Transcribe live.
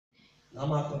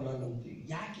ನಾಮಕರಣ ನಂಬ್ತೀವಿ.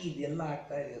 ಯಾಕೆ ಇದೆಲ್ಲ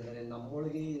ಆಗ್ತಾ ಇದೆ ಅಂದರೆ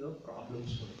ನಮ್ಮೊಳಗೆ ಇರೋ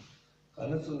ಪ್ರಾಬ್ಲಮ್ಸ್ಗಳು,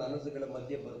 ಕನಸು ನನಸುಗಳ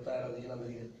ಮಧ್ಯೆ ಬರ್ತಾ ಇರೋದು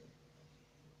ಏನಂದ್ರೆ ಇದೆ.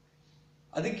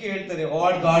 ಅದಕ್ಕೆ ಹೇಳ್ತಾರೆ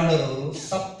ಹಾರ್ಡ್ ಗಾರ್ಡ್ನರ್ ಅವರು,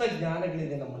 ಸಪ್ತ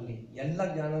ಜ್ಞಾನಗಳಿದೆ ನಮ್ಮಲ್ಲಿ, ಎಲ್ಲ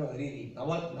ಜ್ಞಾನ ಅರಿಯಿರಿ,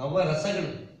 ನವ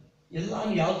ರಸಗಳು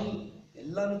ಎಲ್ಲಾನು ಯಾವುದು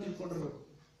ಎಲ್ಲಾನು ತಿಳ್ಕೊಂಡಿರ್ಬೇಕು.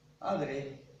 ಆದರೆ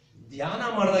ಧ್ಯಾನ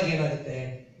ಮಾಡಿದಾಗ ಏನಾಗುತ್ತೆ,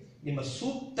 ನಿಮ್ಮ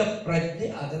ಸೂಕ್ತ ಪ್ರಜ್ಞೆ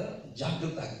ಅದರ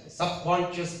ಜಾಗೃತ ಆಗುತ್ತೆ. ಸಬ್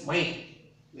conscious mind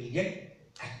will get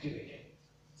activated.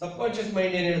 Sub conscious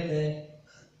mind ಏನ್ ಹೇಳುತ್ತೆ,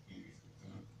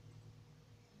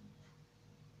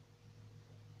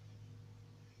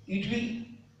 it will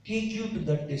take you to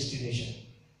that destination.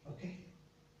 Okay,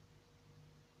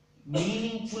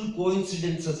 meaningful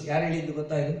coincidences ಯಾರು ಹೇಳಿದ್ದು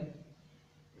ಗೊತ್ತಾ ಇದು?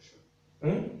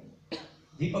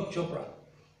 ದೀಪಕ್ ಚೋಪ್ರಾ.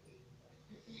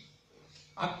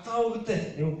 ಆಗ್ತಾ ಹೋಗುತ್ತೆ.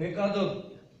 ನೀವು ಬೇಕಾದ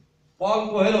ಪಾಲ್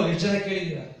ಕೊಹೆಲೋ ಎಷ್ಟು ಜನ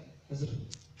ಕೇಳಿದ್ದೀರಾ ಹೆಸರು?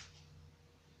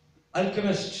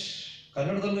 ಅಲ್ಕೆಮಿಸ್ಟ್,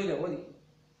 ಕನ್ನಡದಲ್ಲೂ ಇದೆ, ಓದಿ.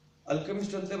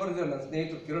 ಅಲ್ಕೆಮಿಸ್ಟ್ ಅಂತ ಬರ್ತಿದ್ದಾರೆ ನನ್ನ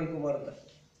ಸ್ನೇಹಿತರು ಕಿರಣ್ ಕುಮಾರ್ ಅಂತ,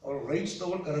 ಅವರು ರೈಟ್ಸ್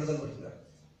ತಗೊಂಡು ಕನ್ನಡದಲ್ಲಿ ಬರ್ತಿದ್ದಾರೆ.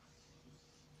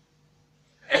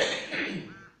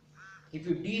 If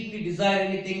you deeply desire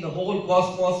anything, the whole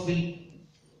cosmos will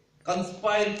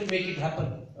conspire to make it happen.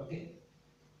 Okay?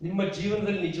 ನಿಮ್ಮ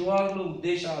ಜೀವನದಲ್ಲಿ ನಿಜವಾಗ್ಲೂ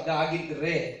ಉದ್ದೇಶ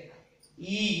ಅದಾಗಿದ್ದರೆ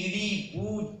ಈ ಇಡೀ ಭೂ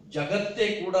ಜಗತ್ತೇ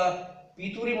ಕೂಡ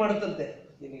ಪಿತೂರಿ ಮಾಡುತ್ತಂತೆ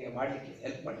ನಿನಗೆ ಮಾಡ್ಲಿಕ್ಕೆ,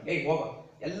 ಹೆಲ್ಪ್ ಮಾಡ್ಲಿಕ್ಕೆ. ಹೋಗ,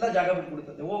 ಎಲ್ಲ ಜಾಗ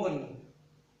ಬಿಟ್ಬಿಡುತ್ತಂತೆ, ಹೋಗೋ ನೀನು,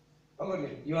 ಹೋಗೋ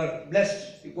ನೀನು, you are blessed,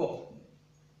 you go.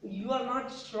 You are not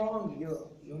strong, you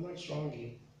are not strong,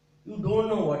 you don't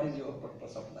know what is your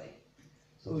purpose of life.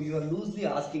 So you are loosely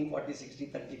asking 40, 60,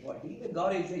 30, 40.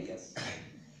 God will say yes.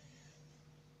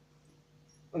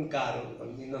 ಒಂದು car,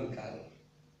 ಇನ್ನೊಂದು car,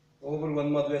 ಒಬ್ಬರಿಗೆ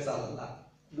ಒಂದು ಮದುವೆ ಸಾಲಲ್ಲ,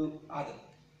 ಇದು ಅದು.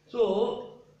 So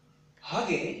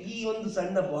ಹಾಗೆ ಈ ಒಂದು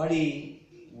ಸಣ್ಣ ಬಾಡಿ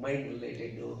ಮೈಂಡ್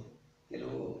ರಿಲೇಟೆಡ್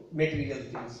ಕೆಲವು ಮೆಟೀರಿಯಲ್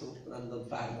ಥಿಂಗ್ಸು. ನನ್ನೊಂದು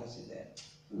ಫಾರ್ಮ್ ಹೌಸ್ ಇದೆ,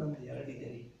 ನಮ್ದು 2 ಇದೆ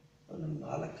ರೀ, ನಮ್ದು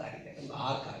 4 ಕಾರಿದೆ, ನಮ್ದು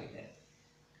 6 ಕಾರಿದೆ,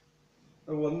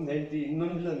 ಒಂದು ಹೆಂಡತಿ,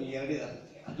 ಇನ್ನೊಂದು ನಾನು 2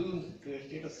 ಇದಾಗುತ್ತೆ, ಅದು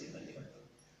ಸ್ಟೇಟಸ್ ಇದ್ದಲ್ಲಿ.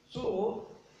 So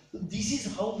this is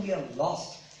how we are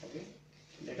lost. Okay,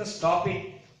 let us stop it,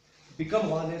 become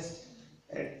honest,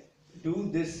 and do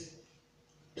this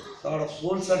sort of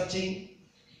soul searching.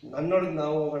 ನನ್ನೊಳಗೆ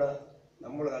ನಾವು ಹೋಗೋಣ,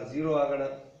 ನಮ್ಮೊಳಗೆ ಝೀರೋ ಆಗೋಣ.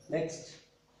 ನೆಕ್ಸ್ಟ್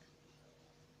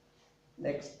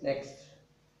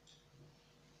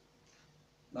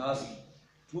ಲಾಸ್ಟ್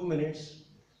 2 minutes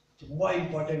ತುಂಬಾ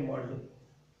ಇಂಪಾರ್ಟೆಂಟ್ ಮಾಡಲು.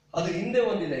 ಅದು ಹಿಂದೆ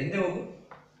ಒಂದಿದೆ, ಹಿಂದೆ ಹೋಗು.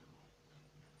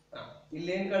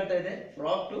 ಇಲ್ಲೇನು ಕಾಣ್ತಾ ಇದೆ?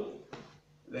 Frog to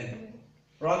well.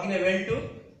 Frog in a well to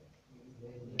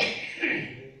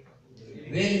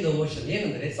veil in the ocean.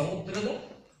 ಏನಂದ್ರೆ ಸಮುದ್ರದ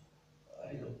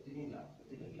ಇದು ತಿಮಿಂಗ್ಲ.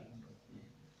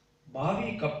 ಬಾವಿ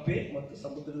ಕಪ್ಪೆ ಮತ್ತು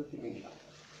ಸಮುದ್ರದ ತಿಮಿಂಗ್ಲ.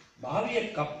 ಬಾವಿಯ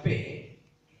ಕಪ್ಪೆ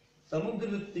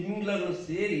ಸಮುದ್ರದ ತಿಮಿಂಗ್ಲಗಳು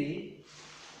ಸೇರಿ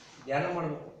ಧ್ಯಾನ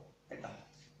ಮಾಡಬೇಕು, ಆಯ್ತಾ?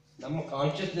 ನಮ್ಮ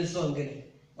ಕಾನ್ಷಿಯಸ್ನೆಸ್ಸು ಹಂಗೇನೆ.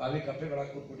 ಬಾವಿ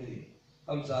ಕಪ್ಪೆಗಳಾಗಿ ಕೂತ್ಬಿಟ್ಟಿದ್ದೀವಿ.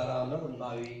 ಸಂಸಾರ ಅನ್ನೋ ಒಂದು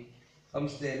ಬಾವಿ,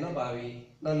 ಸಂಸ್ಥೆ ಅನ್ನೋ ಬಾವಿ,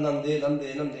 ನಂದೇ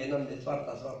ಸ್ವಾರ್ಥ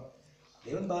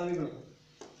ಅದೇ ಒಂದು ಬಾವಿಗಳು.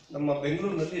 ನಮ್ಮ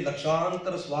ಬೆಂಗಳೂರಿನಲ್ಲಿ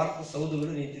ಲಕ್ಷಾಂತರ ಸ್ವಾರ್ಥ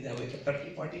ಸೌಧಗಳು ನಿಂತಿದೆ. ಅವಕ್ಕೆ 30,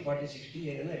 40, 40, 60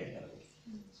 ಏನೋ ಹೇಳ್ತಾರೆ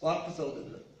ಸ್ವಾರ್ಥ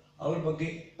ಸೌಧಗಳು. ಅವ್ರ ಬಗ್ಗೆ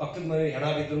ಪಕ್ಕದ ಮನೆ ಹೆಣ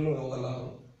ಬಿದ್ರೂ ಹೋಗಲ್ಲ,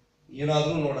 ಅವರು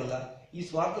ಏನಾದರೂ ನೋಡಲ್ಲ. ಈ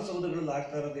ಸ್ವಾರ್ಥ ಸೌಧಗಳಲ್ಲಿ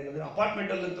ಆಗ್ತಾ ಇರೋದು ಏನಂದ್ರೆ,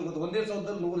 ಅಪಾರ್ಟ್ಮೆಂಟಲ್ಲಿ ಅಂತ ಗೊತ್ತು, ಒಂದೇ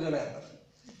ಸೌಧದಲ್ಲಿ 100 ಜನ ಇರ್ತಾರೆ.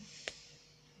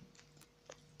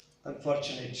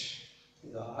 ಅನ್ಫಾರ್ಚುನೇಟ್,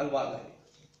 ಇದು ಆಗಬಾರ್ದು.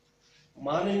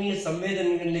 ಮಾನವೀಯ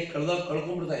ಸಂವೇದನೆಗಳನ್ನೇ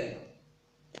ಕಳ್ಕೊಂಡ್ಬಿಡ್ತಾ ಇಲ್ಲ.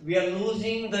 We are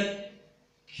losing that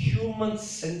human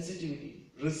sensitivity,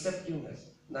 ರಿಸೆಪ್ಟಿವ್ನೆಸ್.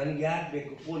 ನನಗೆ ಯಾಕೆ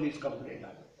ಬೇಕು ಪೊಲೀಸ್ ಕಂಪ್ಲೇಂಟ್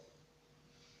ಆಗುತ್ತೆ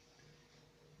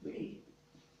ಬಿಡಿ.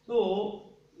 ಸೊ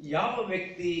ಯಾವ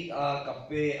ವ್ಯಕ್ತಿ ಆ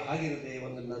ಕಪ್ಪೆ ಆಗಿರದೆ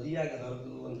ಒಂದು ನದಿಯಾಗಿ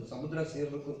ಹರಿದು ಒಂದು ಸಮುದ್ರ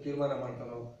ಸೇರಬೇಕು ಅಂತ ತೀರ್ಮಾನ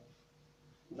ಮಾಡ್ತಾನೋ,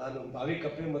 ನಾನು ಬಾವಿ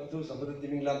ಕಪ್ಪೆ ಮತ್ತು ಸಮುದ್ರ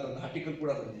ತಿಮಿಂಗ್ಲ ಅಂತ ಒಂದು ಆರ್ಟಿಕಲ್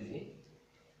ಕೂಡ ಬರೆದಿದ್ದೀನಿ.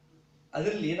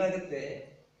 ಅದರಲ್ಲಿ ಏನಾಗುತ್ತೆ,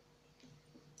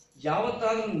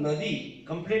 ಯಾವತ್ತಾದ್ರೂ ನದಿ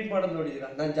ಕಂಪ್ಲೇಂಟ್ ಮಾಡೋದು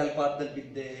ನೋಡಿದ್ದೀರಾ? ನಾನು ಜಲಪಾತದಲ್ಲಿ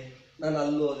ಬಿದ್ದೆ, ನಾನು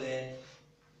ಅಲ್ಲೋದೆ,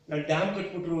 ನಾನು ಡ್ಯಾಮ್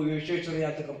ಕಟ್ಬಿಟ್ರು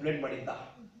ವಿಶ್ವೇಶ್ವರಯ್ಯ ಅಂತ ಕಂಪ್ಲೇಂಟ್ ಮಾಡಿದ್ದ?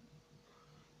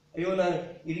 ಅಯ್ಯೋ ನಾನು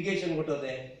ಇರಿಗೇಷನ್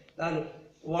ಕೊಟ್ಟೋದೆ, ನಾನು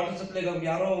ವಾಟರ್ ಸಪ್ಲೈಗೆ ಅವ್ರು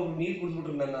ಯಾರೋ ಅವ್ರು ನೀರು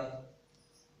ಕುಡಿದ್ಬಿಟ್ರು ನನ್ನ.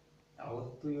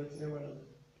 ಯಾವತ್ತೂ ಯೋಚನೆ ಮಾಡಲ್ಲ.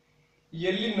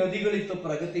 ಎಲ್ಲಿ ನದಿಗಳಿತ್ತು,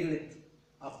 ಪ್ರಗತಿಗಳಿತ್ತು,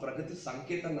 ಆ ಪ್ರಗತಿ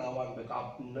ಸಂಕೇತ ನಾವಾಗಬೇಕು, ಆ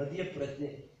ನದಿಯ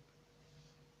ಪ್ರಜ್ಞೆ.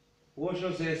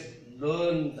 Osho says,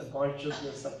 learn the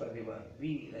consciousness of a river,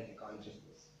 be like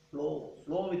consciousness,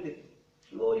 flow with it,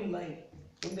 flow in life.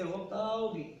 ಮುಂದೆ ಹೋಗ್ತಾ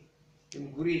ಹೋಗಿ ನಿಮ್ಮ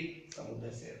ಗುರಿ ಸಮುದ್ರ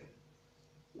ಸೇರು.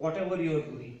 ವಾಟ್ ಎವರ್ ಯುವರ್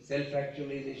ಗುರಿ, ಸೆಲ್ಫ್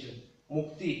ಆಕ್ಚುಲೈಸೇಷನ್,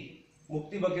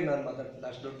 ಮುಕ್ತಿ ಬಗ್ಗೆ ನಾನು ಮಾತಾಡ್ತಿಲ್ಲ,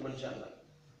 ಅಷ್ಟು ದೊಡ್ಡ ಮನುಷ್ಯ ಅಲ್ಲ.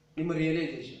 ನಿಮ್ಮ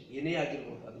ರಿಯಲೈಸೇಷನ್ ಏನೇ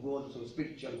ಆಗಿರ್ಬೋದು, ಅದು ಗೋಲ್ಸು,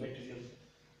 ಸ್ಪಿರಿಚುವಲ್, ಮೆಟೀರಿಯಲ್,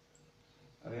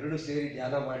 ಅವೆರಡು ಸೇರಿ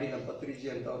ಧ್ಯಾನ ಮಾಡಿ ನಮ್ಮ ಪತ್ರಿಜಿ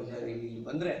ಅಂತ ಅವ್ರ ಜನ ಇಲ್ಲಿ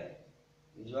ಬಂದರೆ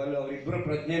ನಿಜವಾಗ್ಲೂ ಅವರಿಬ್ಬರ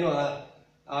ಪ್ರಜ್ಞೆನೂ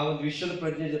ಆ ಒಂದು ವಿಶ್ವದ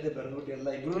ಪ್ರಜ್ಞೆ ಜೊತೆ ಬೆರೆದ್ಬಿಟ್ಟು ಎಲ್ಲ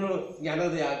ಇಬ್ಬರೂ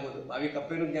ಜ್ಞಾನೋದಯ ಆಗ್ಬೋದು. ಬಾವಿ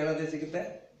ಕಪ್ಪೆನೂ ಜ್ಞಾನೋದಯ ಸಿಗುತ್ತೆ,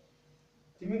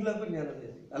 ತಿಮಿಂಗ್ಲಕ್ಕೂ ಜ್ಞಾನೋದಯ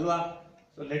ಸಿಗುತ್ತೆ ಅಲ್ವಾ?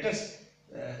 So let us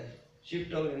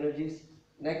shift hour energies.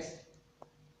 Next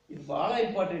ಇದು ಭಾಳ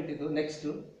ಇಂಪಾರ್ಟೆಂಟ್. ಇದು ನೆಕ್ಸ್ಟು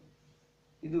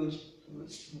ಇದು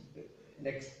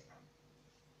ನೆಕ್ಸ್ಟ್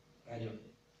ರಾಜು